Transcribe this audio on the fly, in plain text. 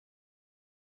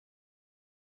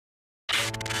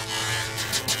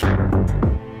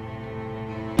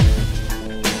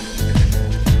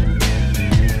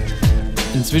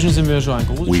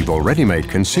We've already made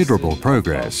considerable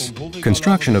progress.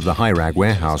 Construction of the high-rack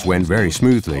warehouse went very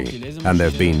smoothly, and there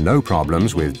have been no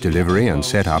problems with delivery and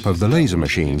setup of the laser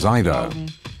machines either.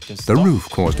 The roof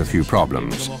caused a few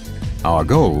problems. Our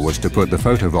goal was to put the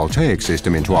photovoltaic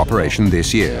system into operation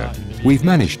this year. We've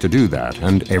managed to do that,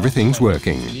 and everything's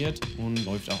working.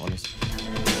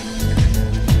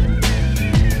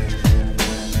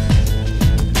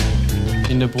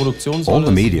 All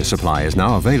the media supply is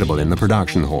now available in the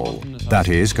production hall. That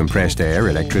is, compressed air,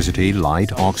 electricity,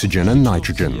 light, oxygen and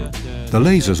nitrogen. The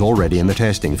laser's already in the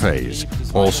testing phase.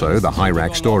 Also, the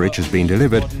high-rack storage has been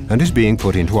delivered and is being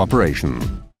put into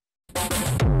operation.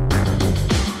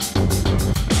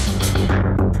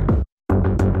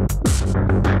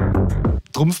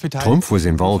 TRUMPF was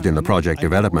involved in the project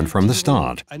development from the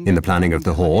start, in the planning of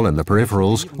the hall and the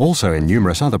peripherals, also in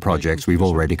numerous other projects we've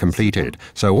already completed,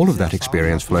 so all of that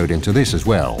experience flowed into this as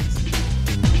well.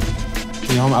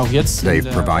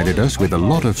 They've provided us with a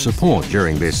lot of support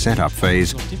during this setup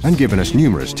phase and given us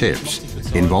numerous tips.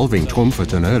 Involving TRUMPF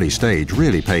at an early stage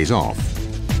really pays off.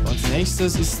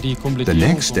 The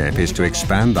next step is to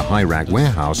expand the high-rack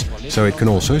warehouse so it can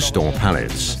also store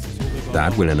pallets.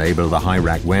 That will enable the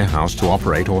high-rack warehouse to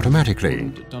operate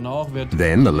automatically.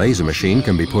 Then the laser machine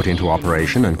can be put into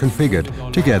operation and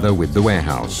configured together with the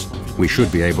warehouse. We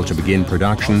should be able to begin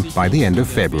production by the end of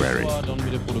February.